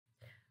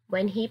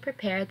When he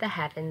prepared the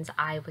heavens,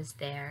 I was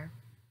there.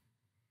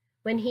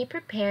 When he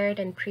prepared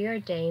and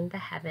preordained the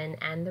heaven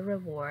and the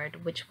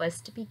reward which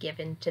was to be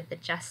given to the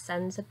just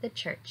sons of the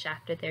church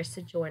after their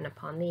sojourn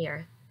upon the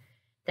earth,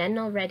 then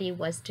already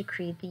was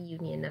decreed the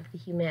union of the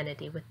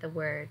humanity with the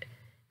Word,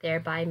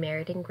 thereby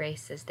meriting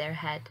grace as their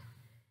head,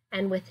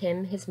 and with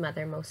him his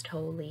mother most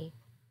holy.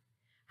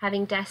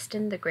 Having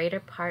destined the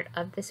greater part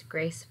of this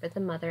grace for the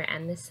mother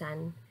and the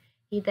son,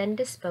 he then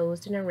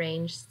disposed and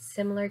arranged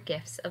similar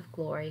gifts of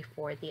glory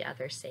for the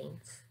other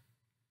saints.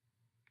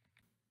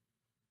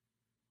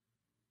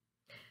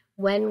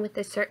 When with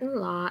a certain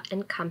law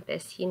and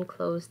compass he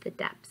enclosed the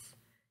depths,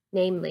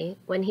 namely,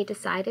 when he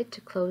decided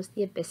to close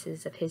the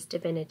abysses of his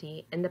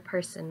divinity in the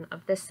person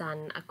of the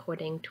Son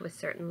according to a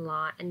certain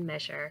law and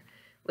measure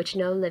which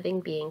no living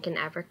being can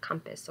ever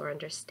compass or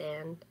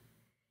understand,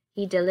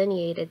 he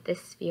delineated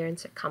this sphere in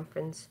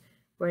circumference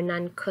where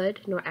none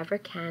could nor ever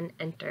can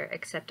enter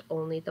except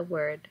only the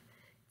Word,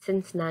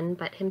 since none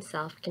but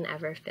himself can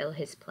ever fill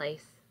his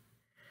place.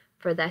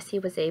 For thus he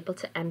was able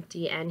to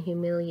empty and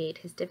humiliate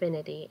his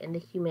divinity in the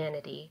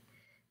humanity,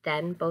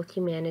 then both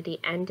humanity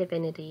and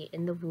divinity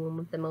in the womb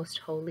of the most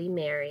holy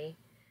Mary,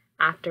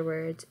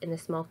 afterwards in the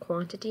small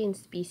quantity and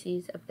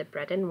species of the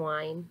bread and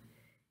wine,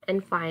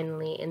 and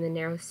finally in the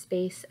narrow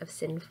space of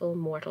sinful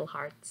mortal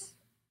hearts.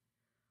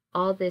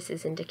 All this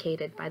is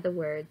indicated by the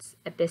words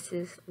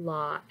abysses,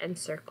 law, and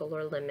circle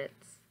or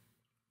limits.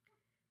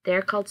 They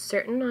are called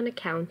certain on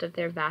account of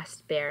their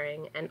vast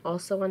bearing, and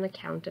also on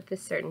account of the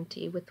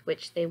certainty with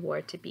which they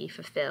were to be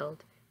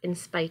fulfilled, in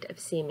spite of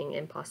seeming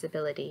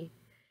impossibility,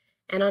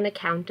 and on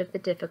account of the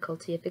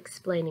difficulty of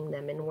explaining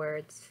them in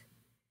words.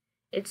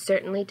 It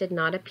certainly did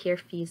not appear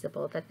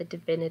feasible that the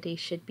divinity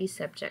should be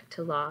subject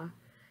to law,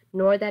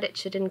 nor that it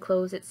should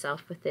enclose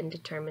itself within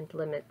determined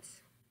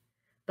limits.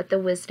 But the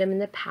wisdom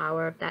and the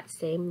power of that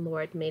same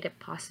Lord made it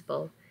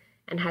possible,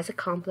 and has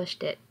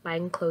accomplished it by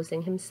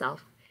enclosing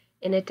himself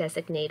in a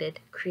designated,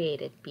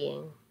 created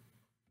being.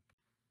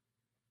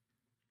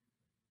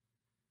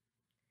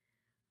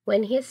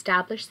 When he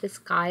established the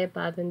sky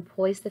above and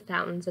poised the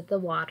fountains of the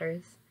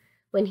waters,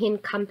 when he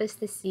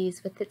encompassed the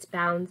seas with its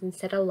bounds and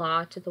set a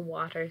law to the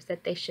waters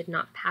that they should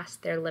not pass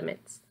their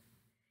limits,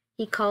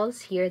 he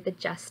calls here the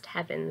just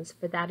heavens,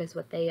 for that is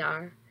what they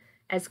are,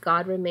 as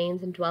God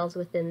remains and dwells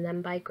within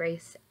them by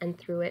grace, and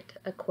through it,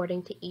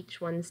 according to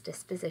each one's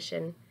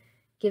disposition,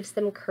 gives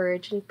them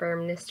courage and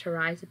firmness to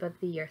rise above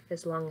the earth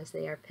as long as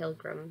they are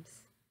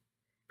pilgrims.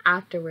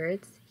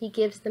 Afterwards, he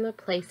gives them a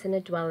place and a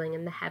dwelling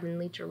in the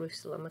heavenly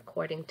Jerusalem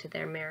according to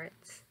their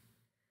merits.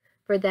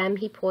 For them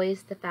he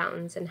poised the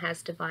fountains and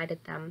has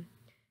divided them,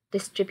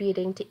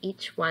 distributing to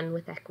each one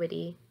with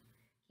equity.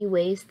 He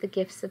weighs the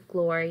gifts of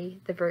glory,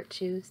 the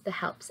virtues, the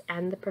helps,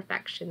 and the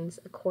perfections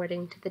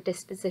according to the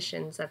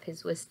dispositions of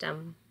his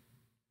wisdom.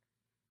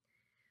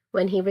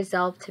 When he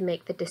resolved to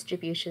make the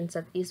distributions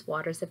of these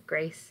waters of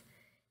grace,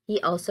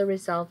 he also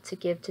resolved to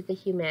give to the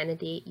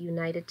humanity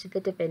united to the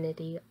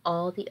divinity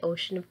all the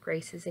ocean of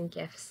graces and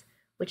gifts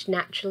which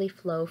naturally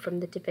flow from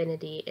the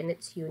divinity in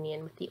its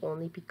union with the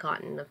only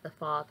begotten of the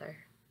Father.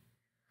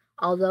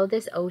 Although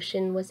this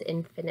ocean was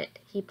infinite,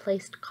 he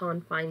placed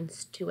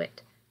confines to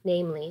it,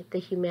 namely, the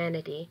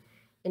humanity,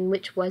 in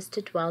which was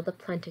to dwell the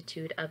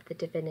plenitude of the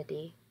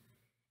divinity,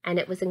 and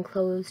it was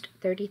enclosed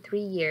 33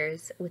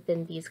 years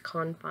within these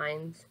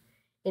confines,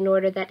 in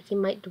order that he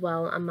might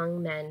dwell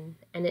among men,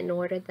 and in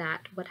order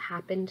that what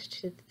happened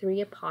to the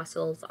 3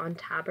 apostles on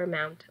Tabor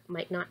Mount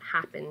might not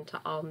happen to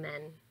all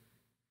men.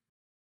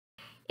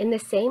 In the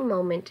same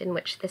moment in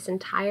which this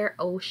entire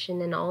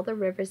ocean and all the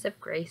rivers of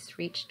grace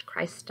reached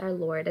Christ our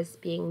Lord as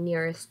being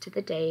nearest to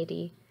the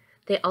deity,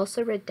 they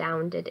also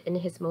redounded in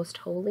his most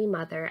holy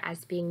mother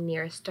as being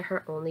nearest to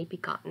her only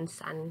begotten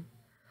Son.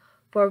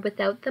 For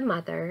without the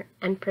mother,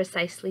 and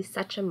precisely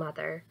such a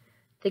mother,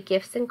 the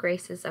gifts and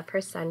graces of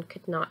her Son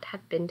could not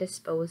have been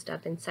disposed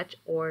of in such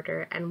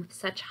order and with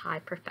such high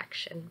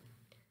perfection.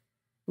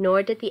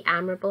 Nor did the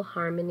admirable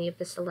harmony of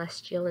the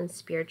celestial and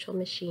spiritual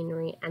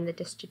machinery and the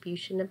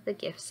distribution of the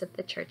gifts of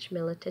the Church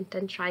militant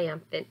and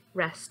triumphant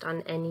rest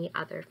on any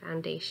other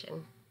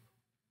foundation.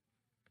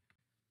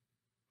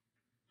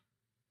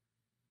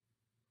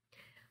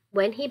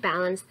 When he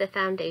balanced the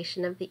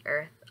foundation of the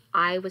earth,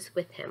 I was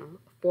with him,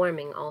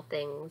 forming all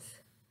things.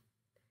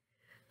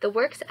 The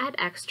works ad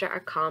extra are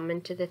common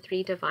to the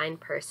 3 divine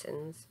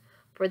persons,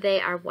 for they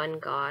are one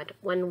God,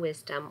 one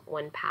wisdom,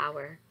 one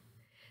power.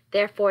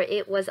 Therefore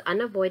it was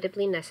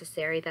unavoidably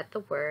necessary that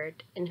the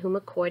Word, in whom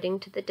according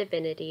to the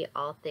divinity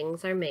all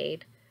things are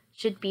made,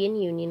 should be in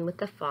union with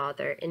the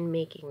Father in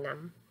making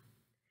them.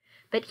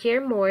 But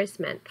here more is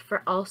meant,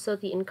 for also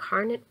the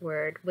incarnate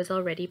Word was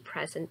already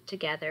present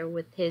together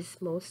with his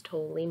most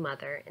holy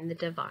Mother in the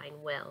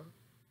divine will.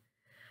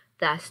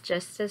 Thus,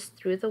 just as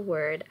through the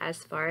Word,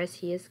 as far as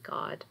he is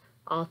God,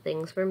 all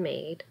things were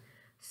made,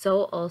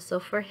 so also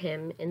for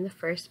him in the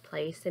first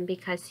place, and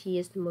because he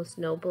is the most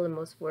noble and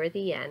most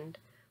worthy end,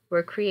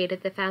 were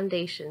created the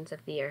foundations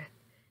of the earth,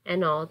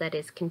 and all that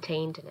is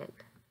contained in it.